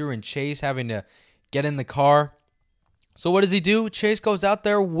going through and Chase having to get in the car. So what does he do? Chase goes out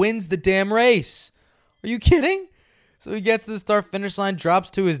there, wins the damn race. Are you kidding? So he gets to the start-finish line, drops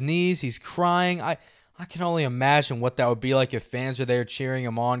to his knees. He's crying. I can only imagine what that would be like if fans are there cheering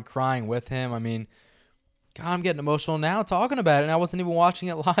him on, crying with him. I mean, God, I'm getting emotional now talking about it, and I wasn't even watching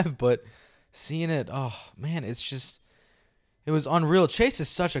it live, but seeing it, oh, man, it was unreal. Chase is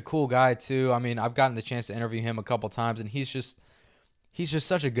such a cool guy, too. I mean, I've gotten the chance to interview him a couple times, and he's just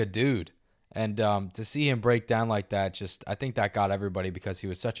such a good dude. And to see him break down like that, I think that got everybody because he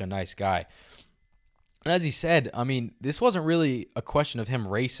was such a nice guy. And as he said, I mean, this wasn't really a question of him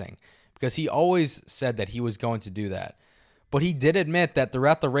racing because he always said that he was going to do that. But he did admit that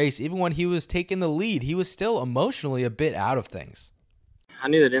throughout the race, even when he was taking the lead, he was still emotionally a bit out of things. I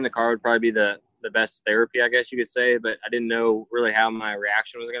knew that in the car would probably be the best therapy, I guess you could say, but I didn't know really how my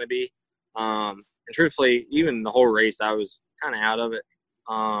reaction was going to be. And truthfully, even the whole race, I was kind of out of it.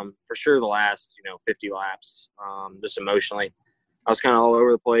 For sure the last, 50 laps, just emotionally. I was kind of all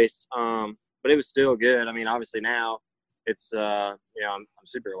over the place. But it was still good. I mean, obviously now it's, I'm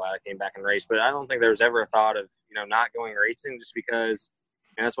super glad I came back and raced, but I don't think there was ever a thought of, not going racing just because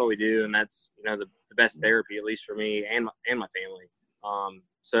that's what we do. And that's, the best therapy, at least for me and my family.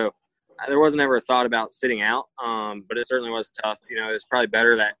 So there wasn't ever a thought about sitting out. But it certainly was tough. It was probably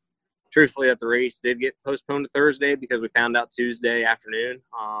better that truthfully that the race did get postponed to Thursday because we found out Tuesday afternoon.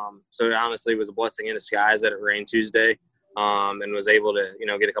 So it honestly was a blessing in disguise that it rained Tuesday. And was able to,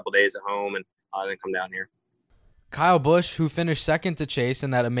 get a couple days at home and then come down here. Kyle Busch, who finished second to Chase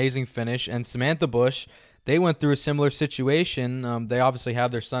in that amazing finish, and Samantha Busch, they went through a similar situation. They obviously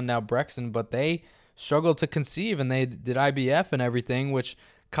have their son now, Brexton, but they struggled to conceive, and they did IVF and everything, which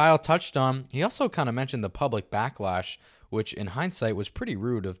Kyle touched on. He also kind of mentioned the public backlash, which in hindsight was pretty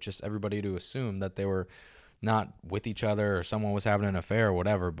rude of just everybody to assume that they were not with each other or someone was having an affair or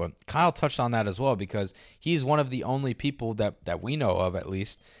whatever. But Kyle touched on that as well because he's one of the only people that we know of, at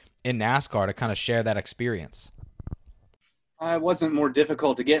least, in NASCAR to kind of share that experience. It wasn't more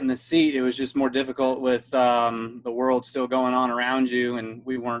difficult to get in the seat. It was just more difficult with the world still going on around you, and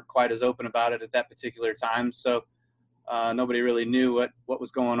we weren't quite as open about it at that particular time. So nobody really knew what was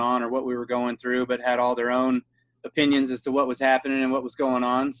going on or what we were going through, but had all their own opinions as to what was happening and what was going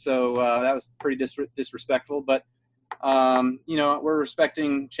on. So that was pretty disrespectful, but we're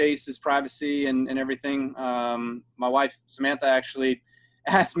respecting Chase's privacy and everything. My wife, Samantha, actually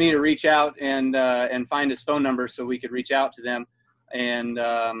asked me to reach out and find his phone number so we could reach out to them. And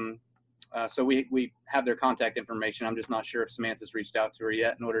so we have their contact information. I'm just not sure if Samantha's reached out to her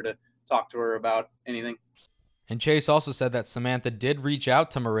yet in order to talk to her about anything. And Chase also said that Samantha did reach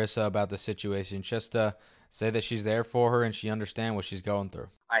out to Marissa about the situation, just to say that she's there for her and she understands what she's going through.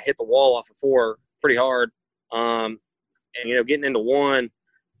 I hit the wall off of 4 pretty hard. And, getting into 1,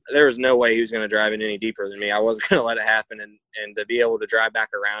 there was no way he was going to drive it any deeper than me. I wasn't going to let it happen. And to be able to drive back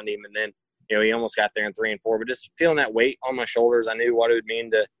around him. And then, he almost got there in 3 and 4. But just feeling that weight on my shoulders, I knew what it would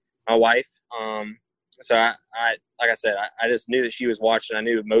mean to my wife. So I like I said, I just knew that she was watching. I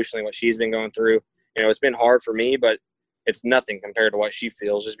knew emotionally what she's been going through. It's been hard for me, but it's nothing compared to what she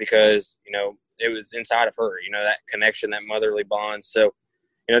feels just because, it was inside of her, that connection, that motherly bond. So,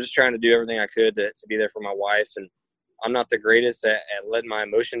 just trying to do everything I could to be there for my wife. And I'm not the greatest at letting my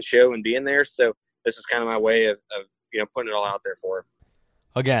emotions show and being there. So this is kind of my way of putting it all out there for her.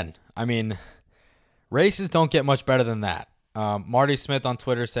 Again, I mean, races don't get much better than that. Marty Smith on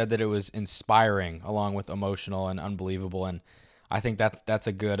Twitter said that it was inspiring along with emotional and unbelievable. And I think that's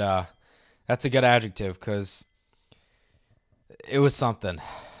a good adjective because it was something.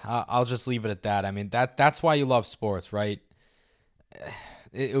 I'll just leave it at that. I mean, that's why you love sports, right?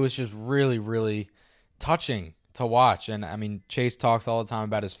 It was just really, really touching to watch. And I mean, Chase talks all the time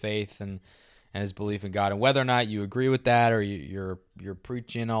about his faith and his belief in God, and whether or not you agree with that or you're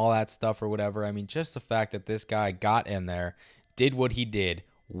preaching all that stuff or whatever. I mean, just the fact that this guy got in there, did what he did,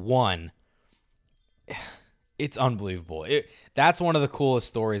 won. It's unbelievable. That's one of the coolest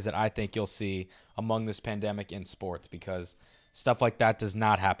stories that I think you'll see among this pandemic in sports because stuff like that does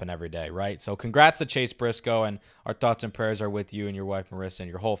not happen every day, right? So congrats to Chase Briscoe, and our thoughts and prayers are with you and your wife, Marissa, and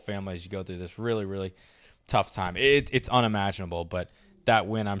your whole family as you go through this really, really tough time. It's unimaginable, but that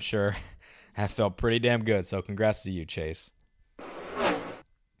win, I'm sure, have felt pretty damn good. So congrats to you, Chase.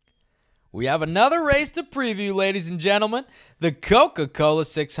 We have another race to preview, ladies and gentlemen. The Coca-Cola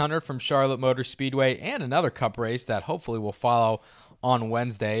 600 from Charlotte Motor Speedway and another cup race that hopefully will follow on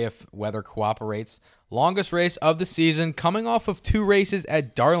Wednesday if weather cooperates. Longest race of the season, coming off of 2 races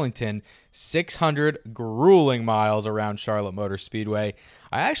at Darlington, 600 grueling miles around Charlotte Motor Speedway.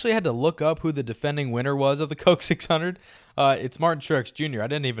 I actually had to look up who the defending winner was of the Coke 600. It's Martin Truex Jr. I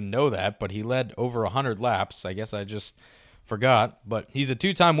didn't even know that, but he led over 100 laps. I guess I just forgot. But he's a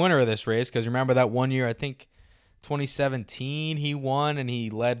 2-time winner of this race because remember that one year, I think 2017 he won, and he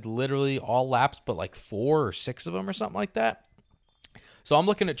led literally all laps but like 4 or 6 of them or something like that. So I'm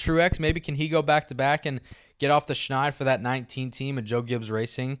looking at Truex. Maybe can he go back-to-back and get off the schneid for that 19 team and Joe Gibbs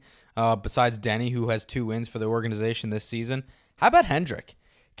Racing, besides Denny, who has 2 wins for the organization this season. How about Hendrick?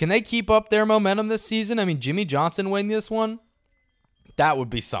 Can they keep up their momentum this season? I mean, Jimmy Johnson winning this one? That would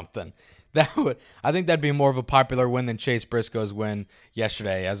be something. I think that'd be more of a popular win than Chase Briscoe's win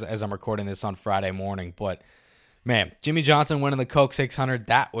yesterday as I'm recording this on Friday morning. But, man, Jimmy Johnson winning the Coke 600,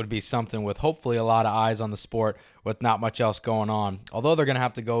 that would be something with hopefully a lot of eyes on the sport with not much else going on. Although they're going to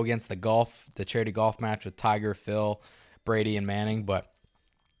have to go against the charity golf match with Tiger, Phil, Brady, and Manning. But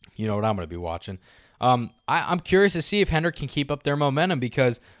you know what I'm going to be watching. I'm curious to see if Hendrick can keep up their momentum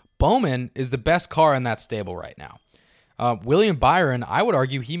because Bowman is the best car in that stable right now. William Byron, I would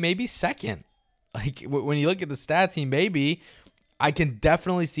argue he may be second. Like when you look at the stats, he may be. I can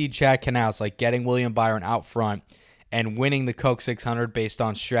definitely see Chad Knaus like getting William Byron out front and winning the Coke 600 based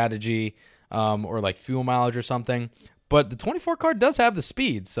on strategy or like fuel mileage or something. But the 24 car does have the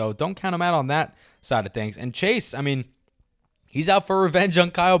speed, so don't count him out on that side of things. And Chase, I mean, he's out for revenge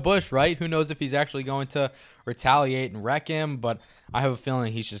on Kyle Busch, right? Who knows if he's actually going to retaliate and wreck him, but I have a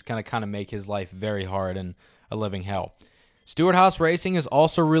feeling he's just going to kind of make his life very hard and a living hell. Stewart-Haas Racing is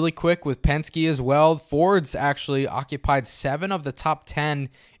also really quick with Penske as well. Ford's actually occupied 7 of the top 10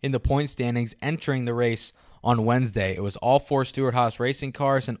 in the point standings entering the race on Wednesday. It was all 4 Stewart-Haas Racing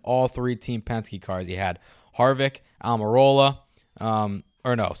cars and all 3 Team Penske cars. You had Harvick, Almirola,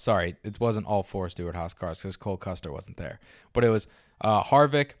 it wasn't all 4 Stewart-Haas cars because Cole Custer wasn't there. But it was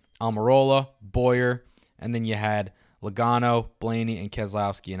Harvick, Almirola, Boyer, and then you had Logano, Blaney, and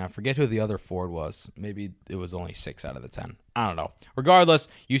Keselowski, and I forget who the other Ford was. Maybe it was only 6 out of the 10. I don't know. Regardless,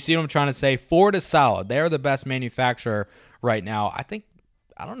 you see what I'm trying to say. Ford is solid. They're the best manufacturer right now. I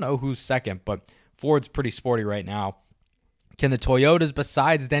don't know who's second, but Ford's pretty sporty right now. Can the Toyotas,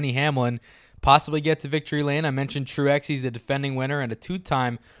 besides Denny Hamlin, possibly get to victory lane? I mentioned Truex. He's the defending winner and a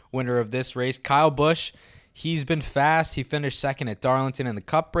 2-time winner of this race. Kyle Busch, he's been fast. He finished second at Darlington in the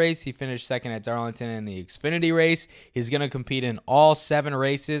Cup race. He finished second at Darlington in the Xfinity race. He's going to compete in all 7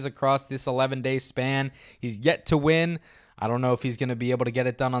 races across this 11-day span. He's yet to win. I don't know if he's going to be able to get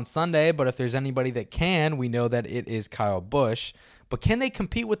it done on Sunday, but if there's anybody that can, we know that it is Kyle Busch. But can they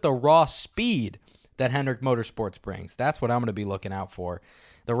compete with the raw speed that Hendrick Motorsports brings? That's what I'm going to be looking out for.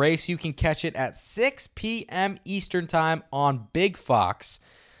 The race, you can catch it at 6 p.m. Eastern Time on Big Fox,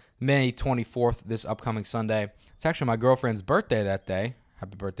 May 24th, this upcoming Sunday. It's actually my girlfriend's birthday that day.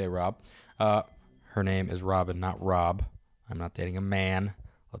 Happy birthday, Rob. Her name is Robin, not Rob. I'm not dating a man.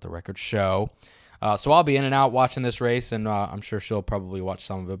 Let the record show. So I'll be in and out watching this race, and I'm sure she'll probably watch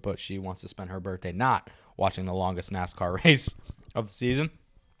some of it, but she wants to spend her birthday not watching the longest NASCAR race of the season,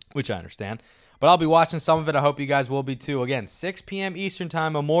 which I understand. But I'll be watching some of it. I hope you guys will be too. Again, 6 p.m. Eastern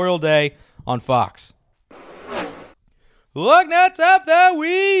Time, Memorial Day on Fox. Look nuts up the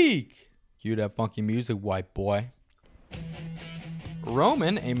week. Cue that funky music, white boy.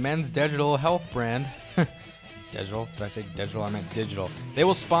 Roman, a men's digital health brand. Digital? Did I say digital? I meant digital. They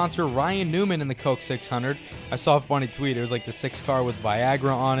will sponsor Ryan Newman in the Coke 600. I saw a funny tweet. It was like the 6 car with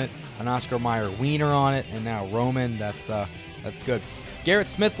Viagra on it, an Oscar Mayer wiener on it, and now Roman. That's good. Garrett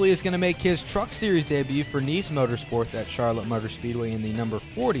Smithley is going to make his Truck Series debut for Nice Motorsports at Charlotte Motor Speedway in the number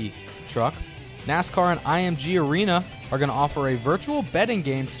 40 truck. NASCAR and IMG Arena are going to offer a virtual betting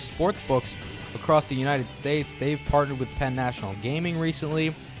game to sports books across the United States. They've partnered with Penn National Gaming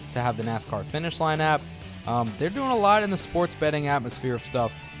recently to have the NASCAR Finish Line app. They're doing a lot in the sports betting atmosphere of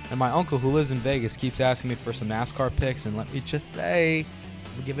stuff. And my uncle who lives in Vegas keeps asking me for some NASCAR picks. And let me just say,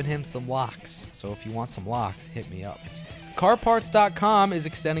 I'm giving him some locks. So if you want some locks, hit me up. CarParts.com is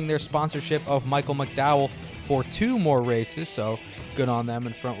extending their sponsorship of Michael McDowell for 2 more races. So good on them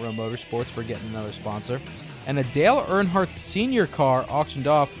and Front Row Motorsports for getting another sponsor. And a Dale Earnhardt Sr. car auctioned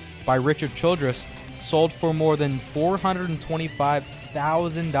off by Richard Childress sold for more than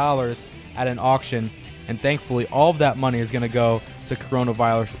 $425,000 at an auction. And thankfully, all of that money is going to go to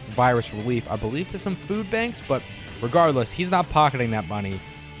coronavirus relief, I believe to some food banks. But regardless, he's not pocketing that money.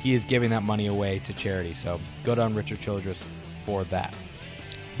 He is giving that money away to charity. So good on Richard Childress for that.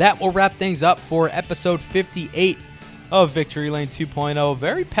 That will wrap things up for episode 58 of Victory Lane 2.0.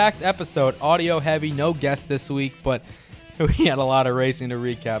 Very packed episode, audio heavy, no guests this week, but we had a lot of racing to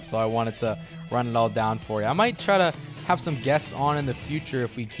recap, so I wanted to run it all down for you. I might try to have some guests on in the future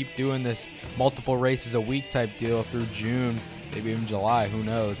if we keep doing this multiple races a week type deal through June, maybe even July, who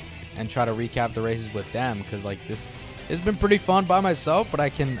knows, and try to recap the races with them, because like this has been pretty fun by myself, but I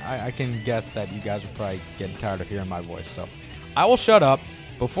can guess that you guys are probably getting tired of hearing my voice. So I will shut up.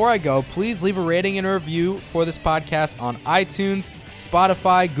 Before I go, please leave a rating and a review for this podcast on iTunes,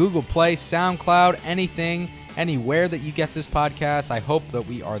 Spotify, Google Play, SoundCloud, anything, anywhere that you get this podcast. I hope that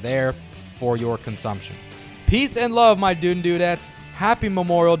we are there for your consumption. Peace and love, my dude and dudettes. Happy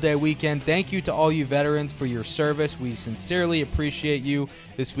Memorial Day weekend. Thank you to all you veterans for your service. We sincerely appreciate you.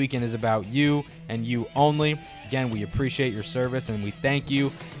 This weekend is about you and you only. Again, we appreciate your service and we thank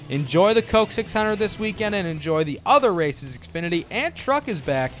you. Enjoy the Coke 600 this weekend and enjoy the other races. Xfinity and Truck is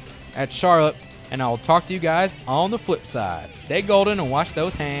back at Charlotte. And I will talk to you guys on the flip side. Stay golden and wash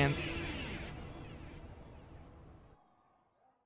those hands.